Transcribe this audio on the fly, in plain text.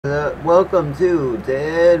Welcome to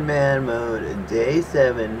Dead Man Mode, Day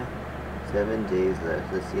 7. 7 days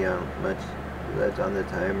left. Let's see how much left on the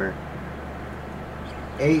timer.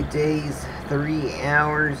 8 days, 3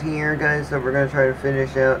 hours here, guys. So we're going to try to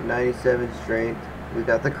finish out 97 strength. We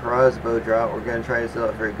got the crossbow drop. We're going to try to sell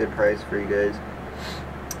it for a good price for you guys.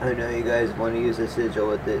 I know you guys want to use a sigil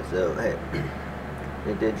with it, so hey.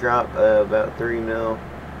 It did drop about 3 mil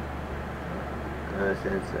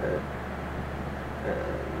since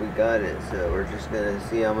we got it, so we're just gonna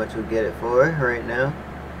see how much we get it for right now.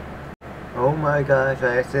 Oh my gosh,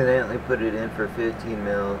 I accidentally put it in for 15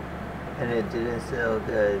 mil and it didn't sell,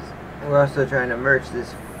 guys. We're also trying to merch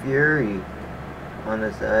this Fury on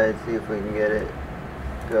the side, see if we can get it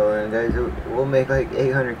going, guys. We'll make like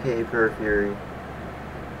 800k per Fury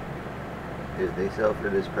if they sell for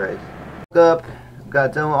this price. Woke up,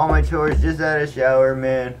 got done with all my chores, just had a shower,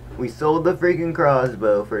 man. We sold the freaking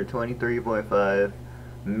crossbow for 23.5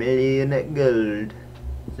 million gold.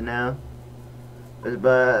 So now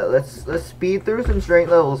let's speed through some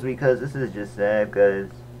strength levels because this is just sad, guys.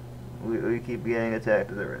 We keep getting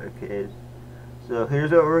attacked with the red caves. So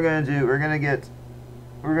here's what we're gonna do. We're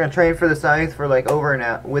gonna train for the scythe for like over an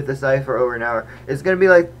hour, with the scythe for over an hour. It's gonna be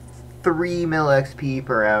like 3 mil XP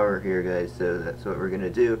per hour here, guys. So that's what we're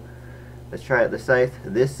gonna do. Let's try out the scythe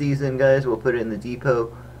this season, guys. We'll put it in the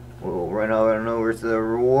depot. We'll run on over to the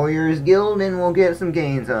Warriors Guild and we'll get some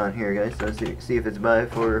gains on here, guys. So let's see if it's buy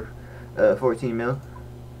for 14 mil.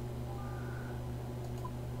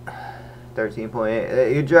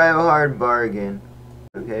 13.8. You drive a hard bargain.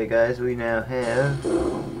 Okay, guys, we now have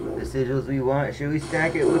the sigils we want. Should we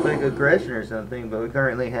stack it with like aggression or something? But we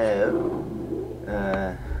currently have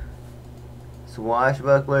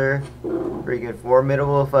swashbuckler, freaking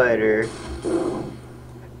formidable fighter,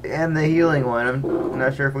 and the healing one. I'm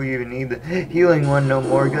not sure if we even need the healing one no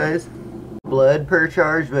more, guys. Blood per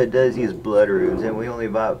charge, but it does use blood runes, and we only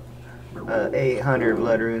bought 800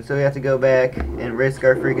 blood runes, so we have to go back and risk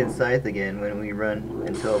our freaking scythe again when we run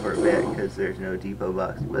and teleport back because there's no depot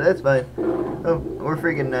box. But that's fine. Oh, we're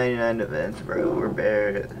freaking 99 defense, bro. We're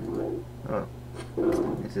bare. Oh,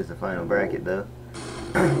 this is the final bracket though.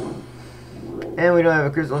 And we don't have a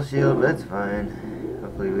crystal shield, but that's fine.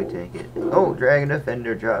 Hopefully we take it. Oh, Dragon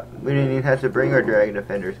Defender drop. We didn't even have to bring our Dragon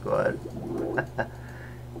Defender squad.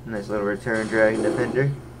 Nice little return Dragon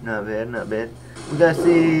Defender. Not bad, not bad. We gotta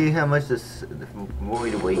see how much this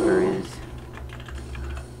Void Waker is.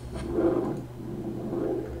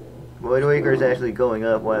 Void Waker is actually going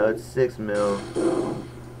up. Wow, it's 6 mil.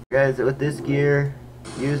 Guys, with this gear,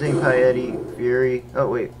 using Piety, Fury, oh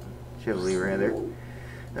wait, Chivalry rather.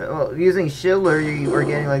 Well, using Schiller, we're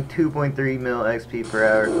getting like 2.3 mil XP per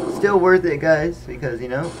hour. Still worth it, guys, because, you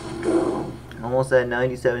know, almost at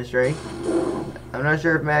 97 strength. I'm not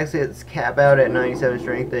sure if max hits cap out at 97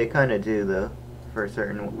 strength. They kind of do, though, for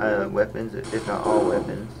certain weapons, if not all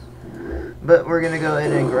weapons. But we're going to go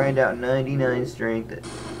ahead and grind out 99 strength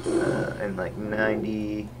and like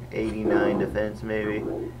 90, 89 defense, maybe.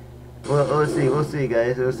 Well, we'll see,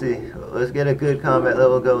 guys. We'll see. Let's get a good combat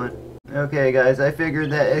level going. Okay, guys, I figured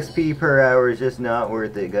that XP per hour is just not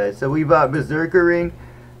worth it, guys. So we bought Berserker Ring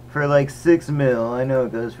for like 6 mil. I know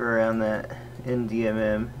it goes for around that in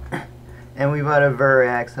DMM. And we bought a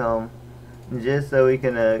Verax helm just so we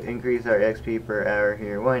can increase our XP per hour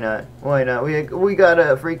here. Why not? Why not? We got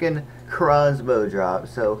a freaking crossbow drop.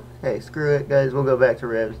 So, hey, screw it, guys. We'll go back to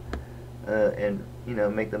revs and, you know,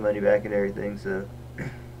 make the money back and everything. So,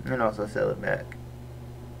 and also sell it back.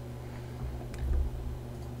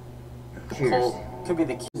 Cheers. Could be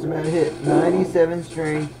the key. So I'm gonna hit 97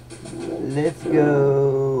 strength. Let's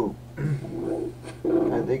go.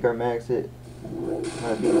 I think our max hit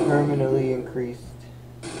might be permanently increased.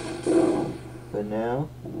 But now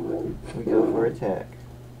we go for attack.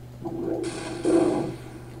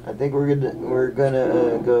 I think we're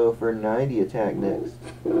gonna go for 90 attack next.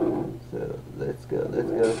 So let's go.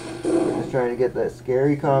 We're just trying to get that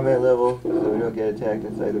scary combat level so we don't get attacked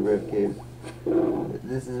inside the red caves.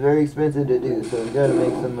 This is very expensive to do, so we gotta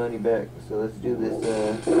make some money back. So let's do this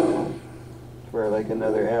for like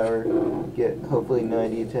another hour. Get hopefully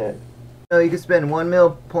 90 attack. So you can spend 1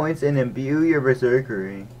 mil points and imbue your Berserker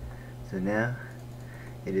Ring. So now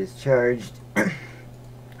it is charged.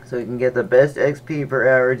 So we can get the best XP per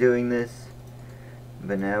hour doing this.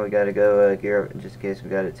 But now we gotta go gear up just in case we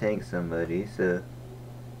gotta tank somebody. So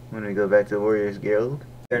when we go back to the Warriors Guild,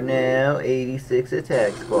 we are now 86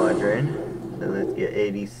 attack squadron. So let's get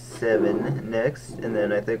 87 next, and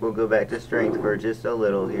then I think we'll go back to strength for just a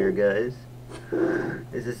little here, guys.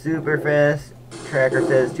 This is super fast. Tracker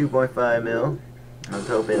says 2.5 mil. I was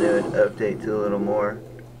hoping it would update to a little more.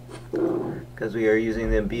 because we are using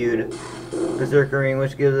the imbued berserker ring,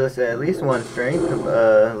 which gives us at least 1 strength.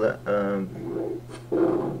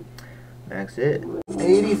 Max it.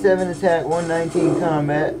 87 attack, 119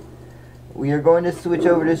 combat. We are going to switch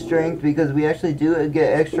over to strength because we actually do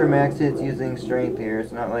get extra max hits using strength here.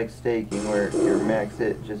 It's not like staking where your max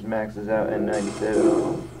hit just maxes out at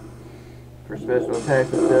 97. For special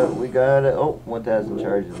attacks and stuff, we gotta, 1,000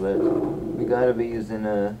 charges left. We gotta be using,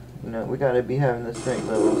 we gotta be having the strength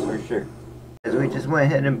levels for sure. As we just went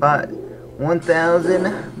ahead and bought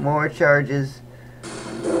 1,000 more charges.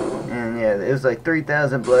 And yeah, it was like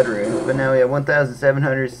 3,000 blood runes, but now we have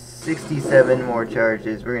 1,767 more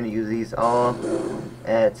charges. We're going to use these all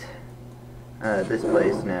at this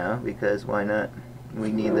place now, because why not?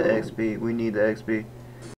 We need the XP. We need the XP.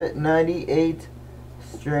 98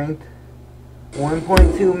 strength,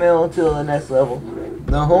 1.2 mil till the next level.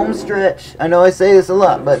 The home stretch. I know I say this a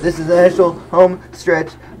lot, but this is the actual home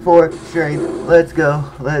stretch for strength. Let's go.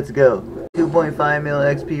 Let's go. 2.5 mil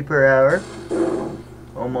XP per hour.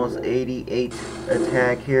 Almost 88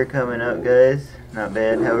 attack here coming up, guys. Not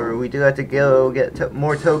bad. However, we do have to go get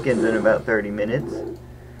more tokens in about 30 minutes.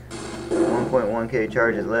 1.1k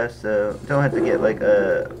charges left, so don't have to get like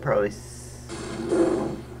probably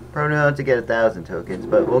not have to get 1,000 tokens,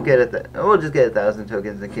 but we'll just get 1,000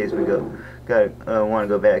 tokens in case we want to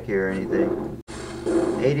go back here or anything.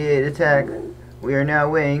 88 attack. We are now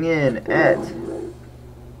weighing in at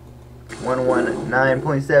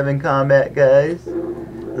 119.7 combat, guys.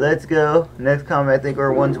 Let's go. Next combat, I think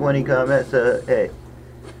we're 120 combat, so hey,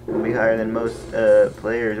 we'll be higher than most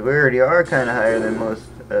players. We already are kind of higher than most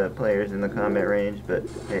players in the combat range, but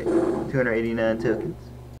hey, 289 tokens.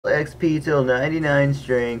 XP till 99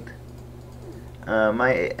 strength. And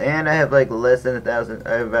I have like less than 1,000.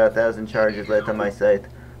 I have about 1,000 charges left on my scythe.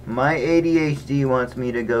 My ADHD wants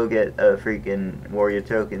me to go get a freaking warrior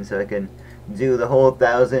token so I can do the whole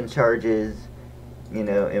 1,000 charges,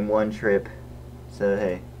 in one trip. So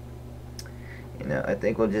hey, I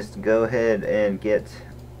think we'll just go ahead and get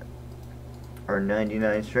our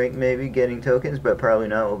 99 strength, maybe getting tokens, but probably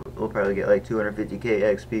not. We'll probably get like 250k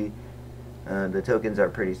XP. The tokens are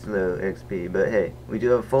pretty slow XP, but hey, we do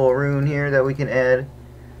have full rune here that we can add.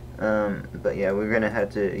 But yeah, we're gonna have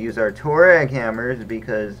to use our Torag hammers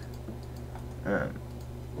because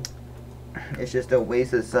it's just a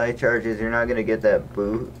waste of scythe charges. You're not gonna get that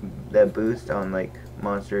boost on like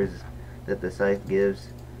monsters that the scythe gives,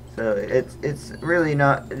 so it's really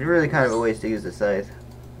kind of a waste to use the scythe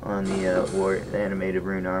on the animated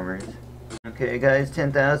rune armors. Okay, guys,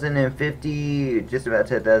 10,050, just about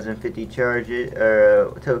 10,050 charges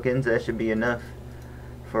tokens. That should be enough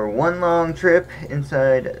for one long trip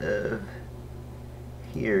inside of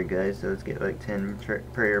here, guys. So let's get like 10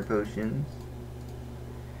 prayer potions.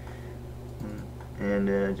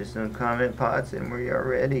 And just some comment pots, and we are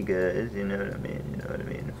ready, guys. You know what I mean? You know what I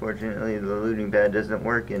mean? Unfortunately, the looting pad doesn't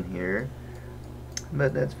work in here,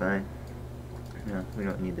 but that's fine. No, we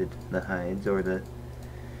don't need the hides or the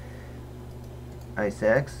ice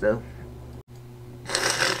axe, so.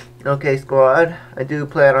 Okay, squad. I do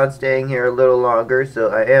plan on staying here a little longer,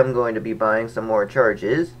 so I am going to be buying some more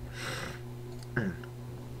charges.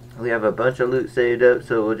 We have a bunch of loot saved up,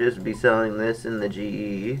 so we'll just be selling this in the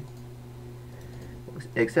GE.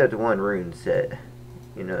 Except one rune set.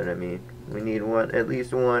 You know what I mean? We need at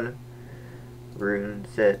least one rune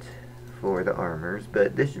set for the armors,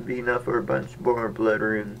 but this should be enough for a bunch more blood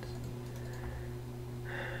runes.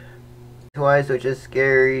 Twice, which is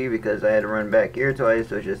scary because I had to run back here twice,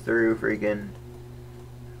 which is through freaking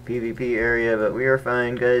PvP area, but we are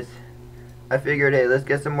fine, guys. I figured, hey, let's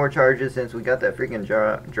get some more charges since we got that freaking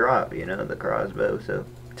drop, the crossbow. So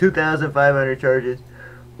 2,500 charges.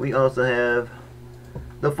 We also have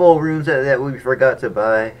the full runes that we forgot to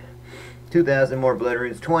buy. 2,000 more blood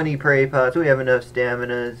runes, 20 prey pots. We have enough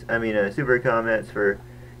super combats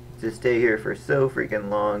to stay here for so freaking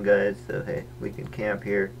long, guys. So hey, we can camp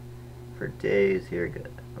here for days here.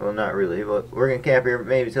 Well, not really, but we're gonna camp here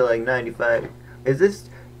maybe till like 95. Is this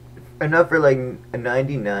enough for like a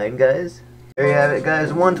 99, guys? There you have it,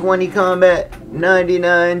 guys. 120 combat,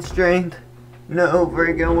 99 strength. No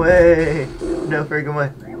freaking way. No freaking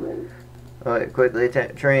way. Alright, quickly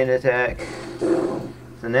train attack.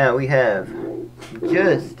 So now we have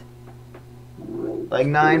just like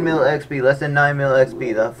 9 mil XP, less than 9 mil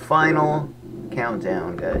XP. The final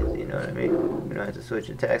countdown, guys. You know what I mean? We don't have to switch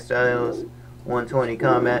attack styles. 120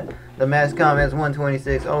 combat. The max combat is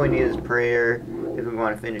 126. All we need is prayer if we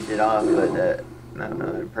want to finish it off. But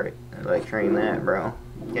no, pray. Like train that, bro.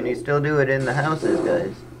 Can you still do it in the houses,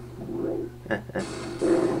 guys?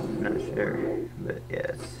 Not sure, but yeah,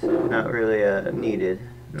 it's not really needed.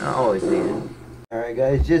 Not always needed. Alright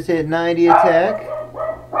guys, just hit 90 attack.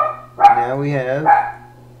 Now we have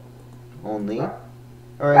only,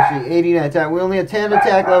 or actually 89 attack. We only have 10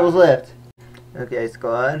 attack levels left. Okay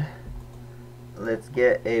squad, let's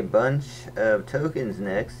get a bunch of tokens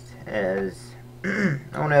next, as I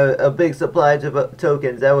want to have a big supply of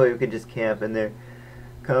tokens. That way we can just camp in there.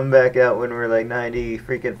 Come back out when we're like 90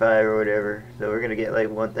 freaking 5 or whatever. So we're gonna get like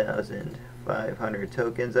 1,500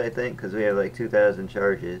 tokens, I think, because we have like 2,000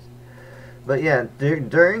 charges. But yeah,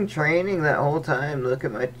 during training that whole time, look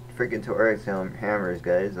at my freaking Torex hammers,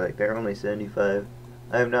 guys. Like, they're only 75.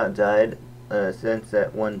 I have not died since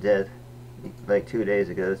that one death like 2 days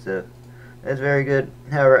ago, so that's very good.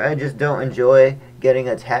 However, I just don't enjoy getting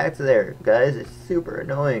attacked there, guys. It's super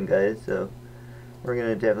annoying, guys. So we're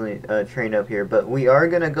gonna definitely train up here, but we are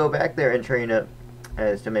gonna go back there and train up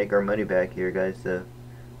as to make our money back here, guys. So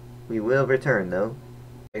we will return though.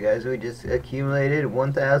 Hey guys, we just accumulated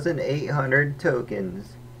 1,800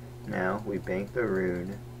 tokens. Now we bank the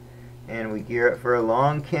rune and we gear up for a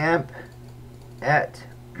long camp at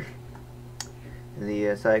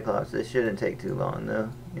the Cyclops. This shouldn't take too long though,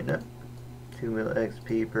 you know. 2 mil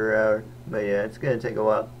XP per hour, but yeah, it's gonna take a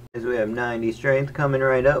while. As we have 90 strength coming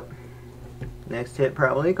right up. Next hit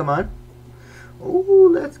probably, come on. Ooh,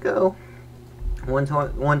 let's go.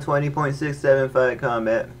 120.675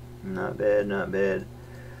 combat. Not bad, not bad.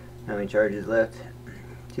 How many charges left?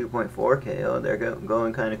 2.4k. Oh, they're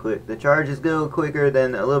going kind of quick. The charges go quicker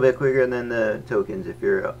than, a little bit quicker than the tokens if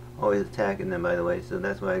you're always attacking them, by the way. So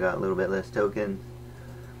that's why I got a little bit less tokens.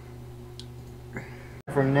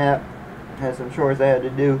 From nap, had some chores I had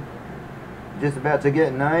to do. Just about to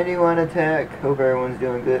get 91 attack. Hope everyone's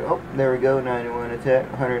doing good. Oh, there we go. 91 attack,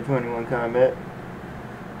 121 combat.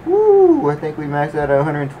 Woo! I think we maxed out at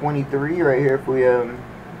 123 right here if we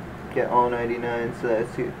get all 99. So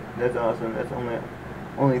that's awesome. That's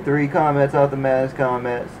only 3 combats off the mass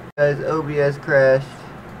combats. Guys, OBS crashed.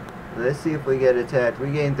 Let's see if we get attacked.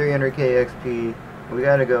 We gained 300k XP. We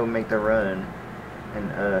gotta go make the run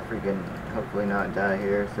and freaking hopefully not die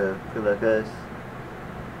here. So good luck us.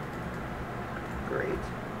 Great.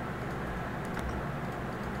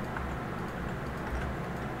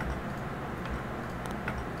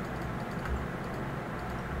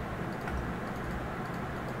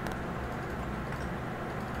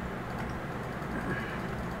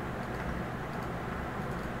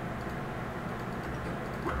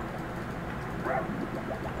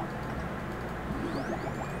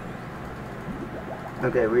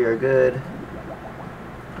 Okay, we are good.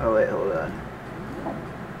 Oh wait, hold on.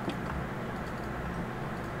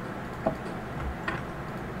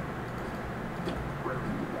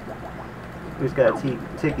 We just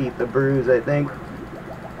gotta eat the bruise, I think.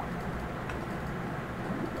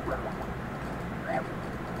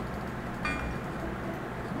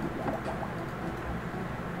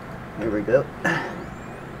 Here we go.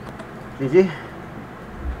 GG.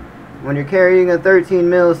 When you're carrying a 13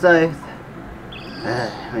 mil scythe,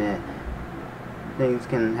 man, things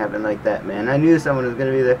can happen like that, man. I knew someone was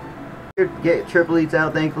gonna be there. Get Triple Eats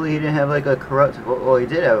out. Thankfully, he didn't have like a corrupt. Well, he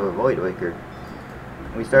did have a Void Waker.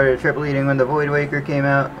 We started Triple Eating when the Void Waker came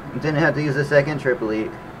out. Didn't have to use a second Triple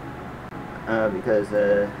Eat because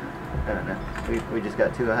I don't know. We just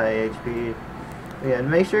got too high HP. But yeah,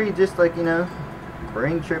 make sure you just like, you know,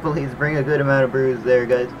 bring Triple Eats. Bring a good amount of brews there,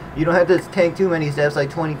 guys. You don't have to tank too many steps, like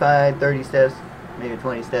 25, 30 steps, maybe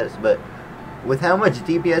 20 steps, but with how much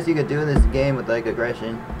DPS you could do in this game with like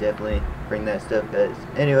aggression, definitely bring that stuff, guys.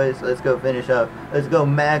 Anyways, let's go finish up. Let's go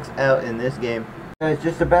max out in this game. Guys,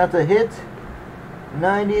 just about to hit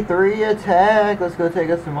 93 attack. Let's go take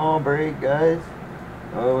a small break, guys.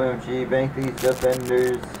 OMG, bank these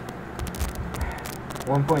defenders.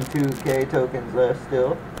 1.2k tokens left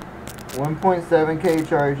still. 1.7k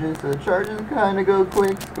charges. So the charges kind of go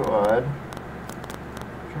quick, squad.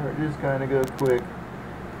 Charges kind of go quick.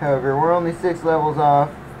 However, we're only 6 levels off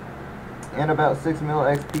and about 6 mil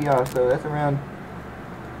XP off, so that's around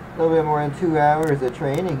a little bit more than 2 hours of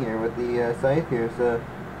training here with the scythe here. So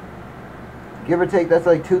give or take, that's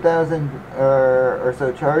like 2,000 or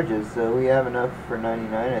so charges, so we have enough for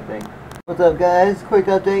 99, I think. What's up, guys? Quick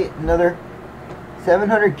update. Another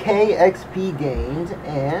 700k XP gained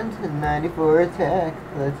and 94 attack.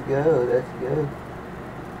 Let's go, let's go.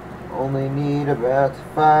 Only need about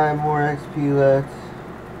 5 more XP left.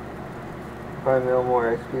 5 mil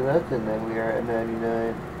more XP left, and then we are at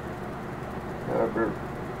 99. However,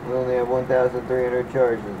 we only have 1,300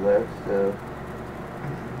 charges left, so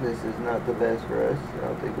this is not the best for us. I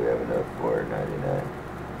don't think we have enough for 99.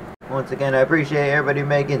 Once again, I appreciate everybody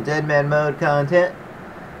making Dead Man Mode content.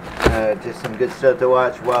 just some good stuff to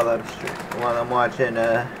watch while I'm watching.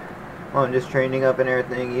 While I'm just training up and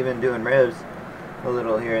everything, even doing revs a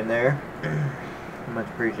little here and there. Much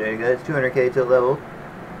appreciated, guys. 200k to level.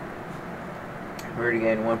 We're already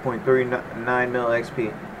getting 1.39 mil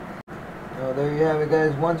XP. Oh, there you have it,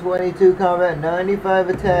 guys. 122 combat, 95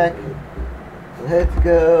 attack. Let's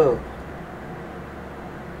go.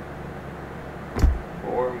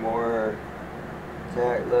 4 more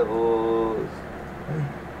attack levels.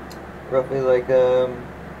 Roughly like 3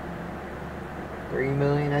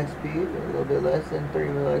 million XP, a little bit less than 3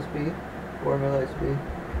 mil XP, 4 mil XP,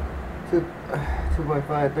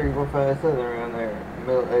 2.5, 3.5, something around there,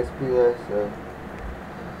 mil XP less. So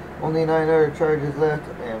only 9 other charges left,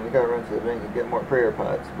 and we gotta run to the bank and get more prayer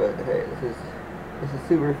pots. But hey, this is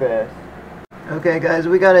super fast. Okay, guys,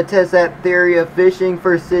 we gotta test that theory of fishing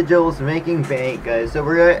for sigils, making bank, guys. So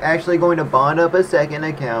we're actually going to bond up a second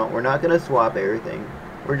account. We're not gonna swap everything.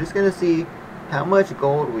 We're just gonna see how much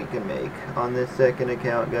gold we can make on this second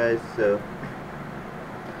account, guys. So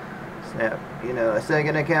snap, you know, a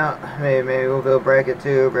second account, maybe we'll go bracket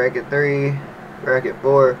 2, bracket 3, bracket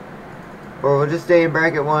 4, or we'll just stay in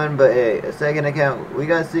bracket 1. But hey, a second account, we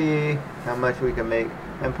gotta see how much we can make.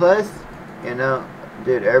 And plus, you know,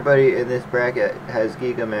 dude, everybody in this bracket has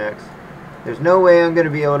Gigamax. There's no way I'm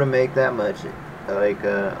gonna be able to make that much like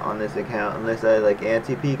on this account unless I like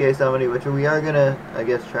anti-PK somebody, which we are gonna, I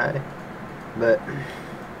guess, try. But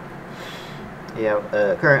yeah,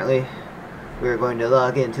 currently we're going to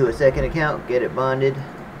log into a second account, get it bonded,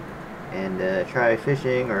 and try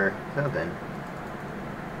fishing or something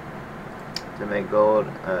to make gold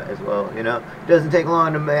as well. You know, it doesn't take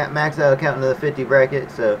long to max out account into the 50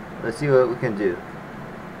 bracket, so let's see what we can do.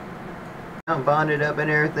 I'm bonded up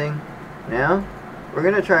and everything. Now we're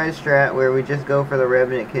gonna try a strat where we just go for the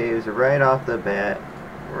Revenant Caves right off the bat.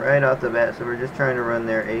 So we're just trying to run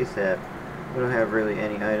there ASAP. We don't have really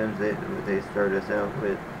any items that they start us out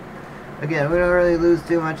with. Again, we don't really lose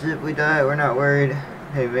too much if we die. We're not worried.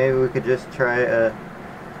 Hey, maybe we could just try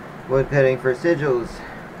woodcutting for sigils.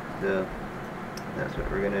 So that's what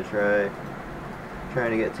we're gonna try.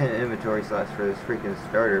 Trying to get 10 inventory slots for this freaking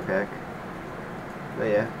starter pack. But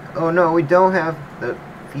yeah. Oh no, we don't have the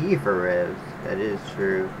fee for revs. That is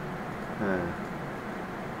true.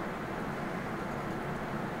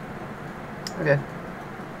 Okay.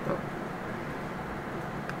 Oh.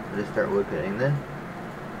 I'll just start woodcutting then.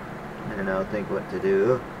 And I'll think what to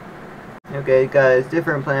do. Okay, guys,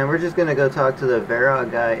 different plan. We're just gonna go talk to the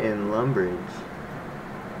Varrock guy in Lumbridge.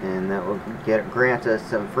 And that will grant us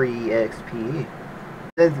some free XP.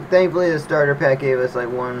 Thankfully, the starter pack gave us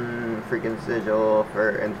like 1 freaking sigil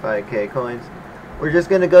and 5k coins. We're just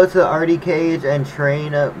gonna go to the Arty Cage and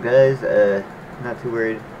train up, guys. Not too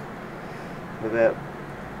worried about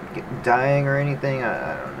dying or anything.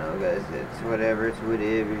 I don't know, guys. It's whatever. It's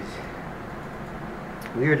whatever.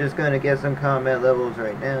 We are just gonna get some combat levels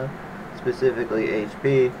right now, specifically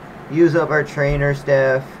HP. Use up our trainer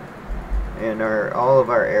staff and all of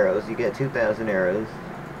our arrows. You get 2,000 arrows.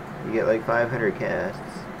 You get like 500 casts.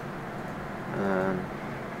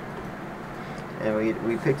 And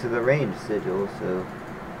we picked the range sigil, so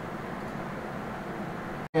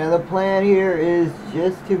yeah, the plan here is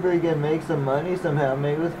just to freaking make some money somehow,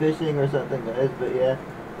 maybe with fishing or something, guys. But yeah,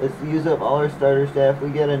 let's use up all our starter staff. We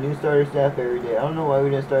get a new starter staff every day. I don't know why we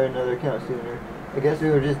didn't start another account sooner. I guess we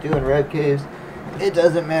were just doing red caves. It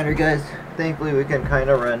doesn't matter, guys. Thankfully, we can kind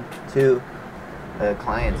of run 2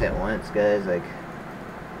 clients at once, guys. Like,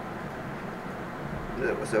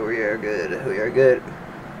 so we are good. We are good.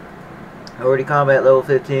 Already combat level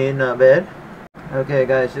 15, not bad. Okay,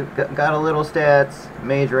 guys, got a little stats,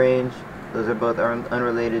 mage range. Those are both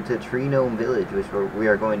unrelated to Tree Gnome Village, which we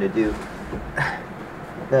are going to do.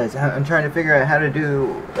 Guys, I'm trying to figure out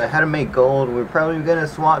how to make gold. We're probably gonna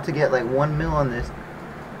swap to get like 1 mil on this,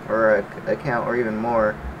 or a account, or even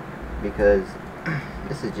more, because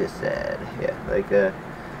this is just sad. Yeah, like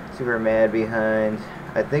super mad behind.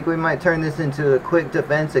 I think we might turn this into a quick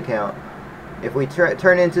defense account. If we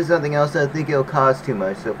turn into something else, I think it'll cost too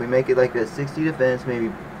much. So if we make it like a 60 defense,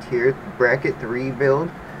 maybe tier bracket 3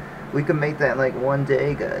 build, we can make that in like 1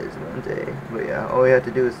 day, guys. 1 day. But yeah, all we have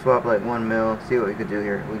to do is swap like 1 mil. See what we could do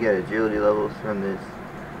here. We get agility levels from this.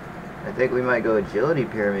 I think we might go agility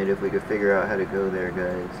pyramid if we could figure out how to go there,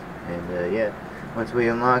 guys. And yeah, once we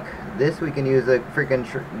unlock this, we can use like freaking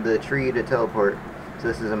the tree to teleport. So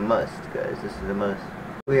this is a must, guys. This is a must.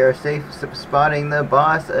 We are safe spotting the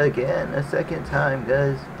boss again, a second time,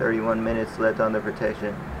 guys. 31 minutes left on the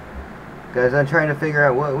protection. Guys, I'm trying to figure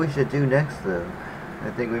out what we should do next, though.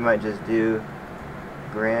 I think we might just do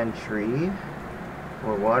Grand Tree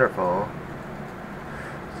or Waterfall.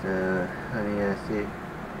 So, let me see.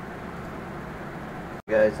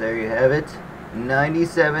 Guys, there you have it.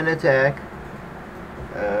 97 attack.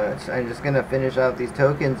 I'm just gonna finish off these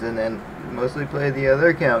tokens and then mostly play the other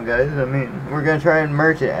account, guys. I mean, we're gonna try and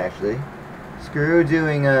merge it, actually. Screw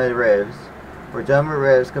doing revs. We're done with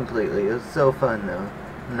revs completely. It was so fun, though.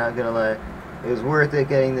 I'm not gonna lie. It was worth it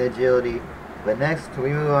getting the agility. But next, we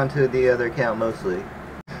move on to the other account mostly.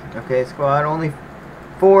 Okay, squad, only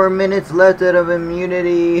 4 minutes left out of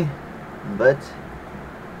immunity. But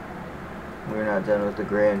we're not done with the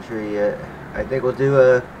Grand Tree yet. I think we'll do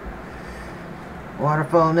a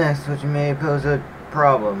waterfall next, which may pose a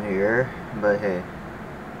problem here. But hey,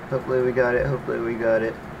 hopefully we got it. Hopefully we got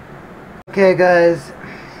it. Okay, guys.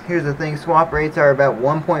 Here's the thing. Swap rates are about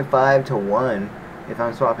 1.5 to 1 if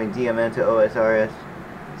I'm swapping DMN to OSRS.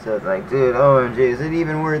 So it's like, dude, OMG, is it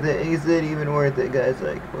even worth it? Is it even worth it, guys?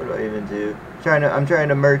 Like, what do I even do? I'm trying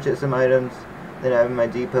to merchant some items that I have in my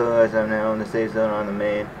depot as I'm now in the safe zone on the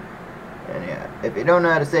main. And yeah, if you don't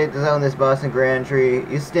know how to safe zone this Boston Grand Tree,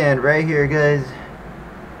 you stand right here, guys.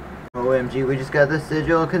 OMG, we just got the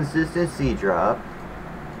sigil consistency drop.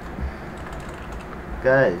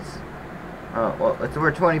 Guys. Oh, well, it's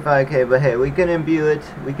worth 25k, but hey, we can imbue it.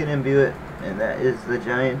 We can imbue it. And that is the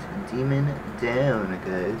giant demon down,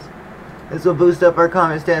 guys. This will boost up our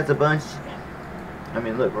combat stats a bunch. I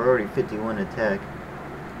mean, look, we're already 51 attack.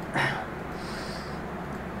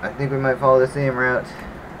 I think we might follow the same route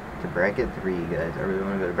to bracket 3, guys. I really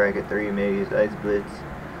want to go to bracket 3, maybe use Ice Blitz.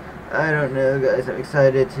 I don't know, guys. I'm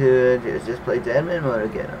excited to just play Deadman mode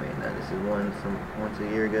again. I mean, this is once a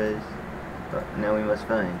year, guys. But now we must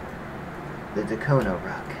find the Dacono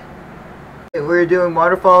Rock. We're doing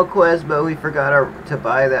waterfall quest, but we forgot to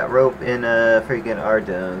buy that rope in freaking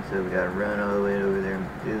Armageddon, so we gotta run all the way over there and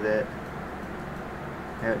do that.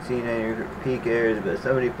 Haven't seen any peak airs, but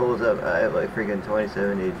somebody pulls up. I have like freaking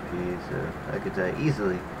 27 HP, so I could die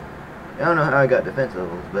easily. I don't know how I got defense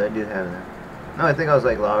levels, but I do have them. No, I think I was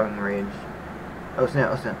like long range. Oh snap,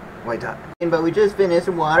 oh snap. White dot. But we just finished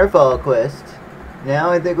waterfall quest. Now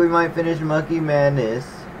I think we might finish Monkey Madness.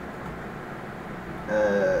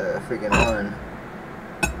 Freaking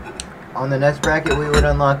on the next bracket we would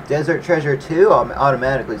unlock Desert Treasure 2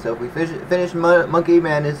 automatically. So if we finish Monkey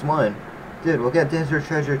Madness 1, dude, we'll get Desert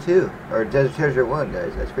Treasure 2 or Desert Treasure 1,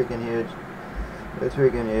 guys. That's freaking huge. That's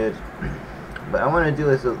freaking huge. But I want to do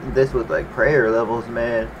this with like prayer levels,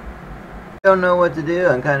 man. I don't know what to do.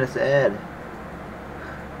 I'm kind of sad.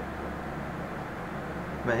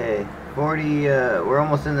 But hey, 40. We're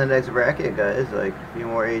almost in the next bracket, guys. Like a few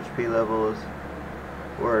more HP levels.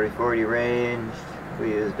 We're already 40 ranged.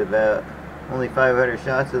 We used about only 500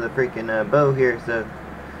 shots of the freaking bow here, so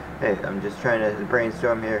hey, I'm just trying to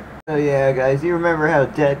brainstorm here. So yeah, guys, you remember how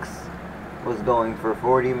Dex was going for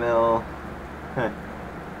 40 mil?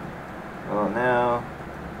 Well, now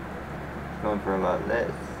it's going for a lot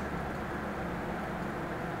less.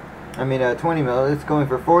 I mean, 20 mil. It's going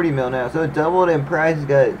for 40 mil now, so it doubled in price,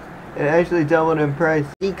 guys. It actually doubled in price.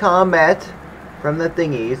 The combat from the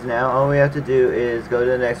thingies. Now all we have to do is go to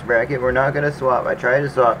the next bracket. We're not gonna swap. I tried to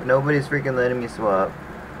swap. Nobody's freaking letting me swap.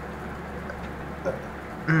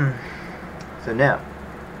 So now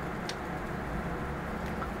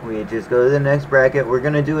we just go to the next bracket. We're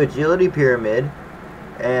gonna do agility pyramid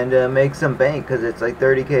and make some bank because it's like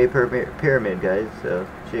 30k per pyramid, guys. So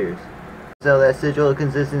cheers. Sell that sigil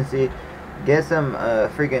consistency. Get some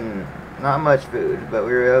freaking not much food, but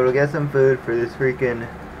we were able to get some food for this freaking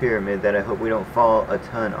pyramid that I hope we don't fall a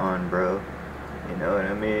ton on, bro. You know what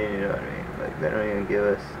I mean? You know what I mean? Like, they don't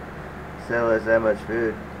even sell us that much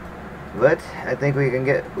food. But I think we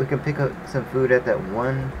can pick up some food at that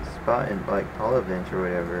one spot in like Polyvent or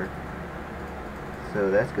whatever. So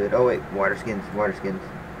that's good. Oh wait, water skins.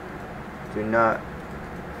 Do not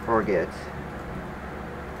forget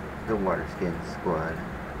the water skins, squad.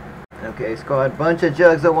 Okay, squad, bunch of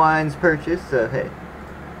jugs of wines purchased, so hey,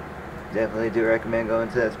 definitely do recommend going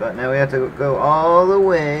to that spot. Now we have to go all the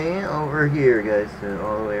way over here, guys, so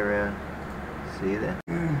all the way around. See you then.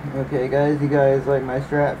 Okay, guys, you guys like my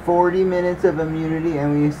strat? 40 minutes of immunity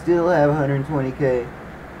and we still have 120k.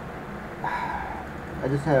 I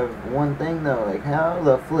just have one thing though, like how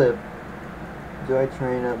the flip do I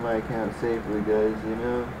train up my account safely, guys, you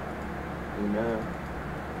know?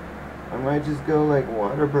 I might just go like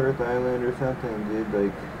Waterbirth Island or something, dude.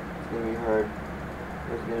 Like, it's gonna be hard.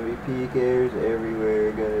 There's gonna be PKers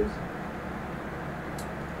everywhere, guys.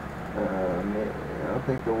 I don't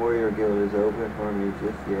think the Warrior Guild is open for me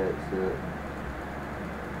just yet, so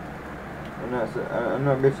I'm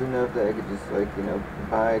not rich enough that I could just like, you know,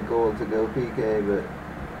 buy gold to go PK, but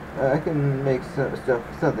I can make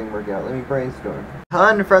something work out. Let me brainstorm.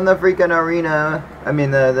 Hun from the freaking arena. I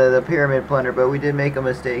mean the pyramid plunder, but we did make a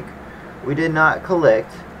mistake. We did not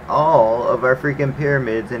collect all of our freaking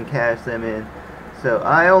pyramids and cash them in. So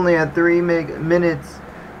I only had 3 minutes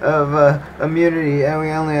of immunity, and we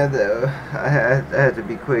only had I had to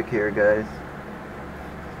be quick here, guys.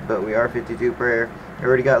 But we are 52 prayer. I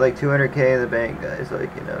already got like 200k in the bank, guys.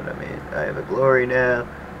 Like, you know what I mean? I have a glory now.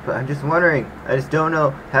 But I'm just wondering. I just don't know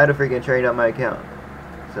how to freaking trade on my account.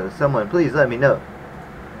 So someone, please let me know.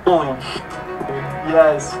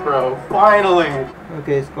 Yes, bro. Finally.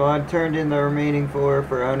 Okay, squad. Turned in the remaining 4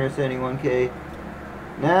 for 171k.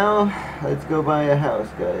 Now, let's go buy a house,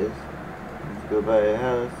 guys. Let's go buy a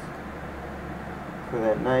house for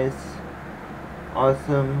that nice,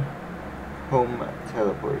 awesome home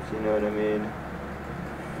teleport. You know what I mean?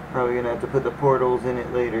 Probably gonna have to put the portals in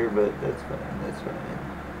it later, but that's fine. That's fine.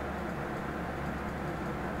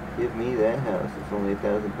 Give me that house. It's only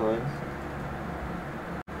 1,000 coins.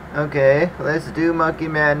 Okay, let's do Monkey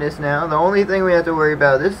Madness now. The only thing we have to worry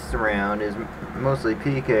about this round is mostly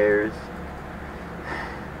PKers.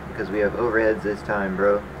 Because we have overheads this time,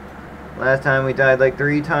 bro. Last time we died like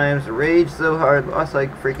 3 times. Raged so hard. Lost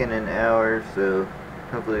like freaking an hour. So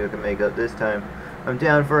hopefully we can make up this time. I'm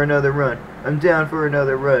down for another run. I'm down for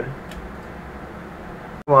another run.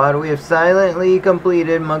 Squad, we have silently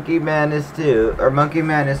completed Monkey Madness 2. Or Monkey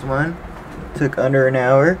Madness 1. Took under an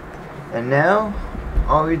hour. And now,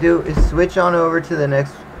 all we do is switch on over to the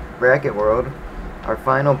next bracket world. Our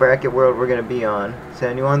final bracket world we're going to be on.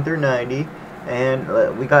 71 through 90. And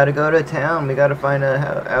we got to go to town. We got to find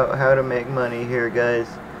out how to make money here, guys.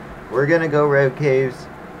 We're going to go Rev Caves.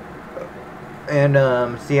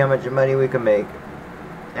 And see how much money we can make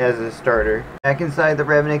as a starter. Back inside the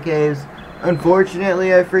Revenant Caves.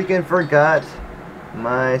 Unfortunately, I freaking forgot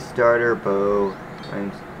my starter bow.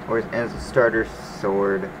 Or as a starter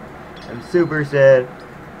sword. I'm super sad.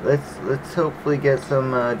 Let's hopefully get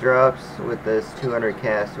some drops with this 200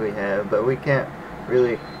 cast we have, but we can't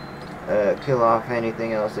really kill off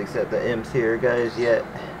anything else except the imps here, guys, yet.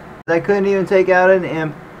 I couldn't even take out an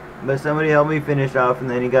imp, but somebody helped me finish off, and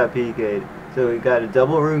then he got PK'd. So we got a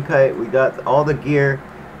double rune kite. We got all the gear.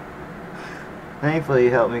 Thankfully, he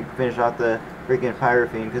helped me finish off the freaking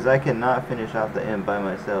Pyrophene, because I cannot finish off the imp by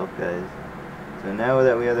myself, guys. So now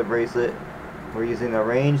that we have the bracelet, we're using a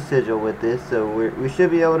ranged sigil with this, so we should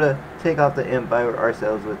be able to take off the imp by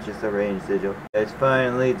ourselves with just a ranged sigil. It's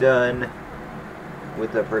finally done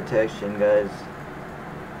with the protection, guys.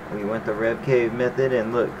 We went the Rev Cave method,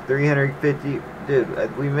 and look, 350.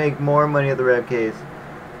 Dude, we make more money at the Rev Caves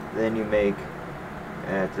than you make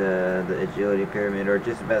at the Agility Pyramid, or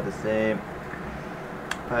just about the same.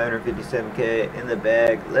 557k in the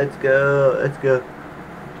bag. Let's go. Let's go.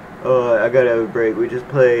 Oh, I gotta have a break. We just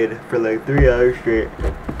played for like 3 hours straight.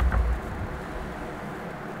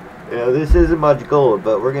 You know, this isn't much gold,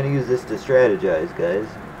 but we're gonna use this to strategize, guys.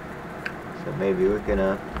 So maybe we can,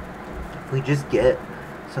 if we just get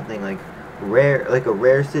something like rare, like a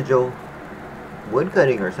rare sigil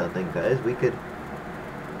woodcutting or something, guys, we could,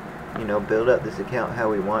 you know, build up this account how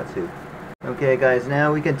we want to. Okay, guys,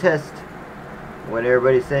 now we can test what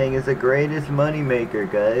everybody's saying is the greatest money maker,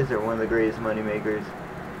 guys, or one of the greatest money makers.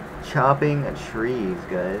 Chopping trees,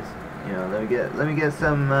 guys. You know, let me get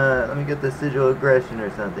some let me get the sigil aggression or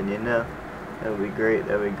something, you know. That would be great.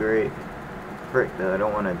 That would be great. Frick though, I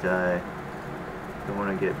don't want to die. Don't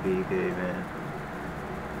want to get BK, man.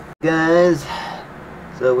 Guys,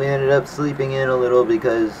 so we ended up sleeping in a little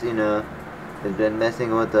because, you know, they've been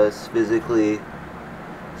messing with us physically.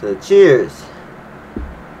 So cheers.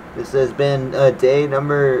 This has been day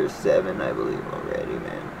number 7, I believe, already,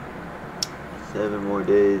 man. 7 more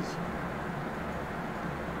days.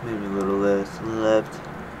 Maybe a little less left.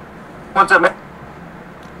 What's up, man?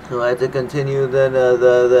 So I have to continue we'll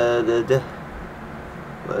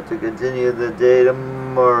have to continue the day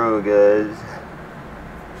tomorrow, guys.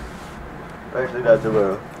 Actually, not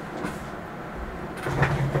tomorrow.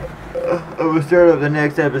 I'm gonna start up the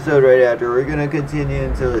next episode right after. We're gonna continue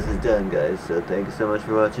until this is done, guys. So thank you so much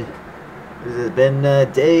for watching. This has been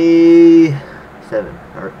day 7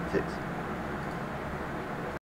 or 6.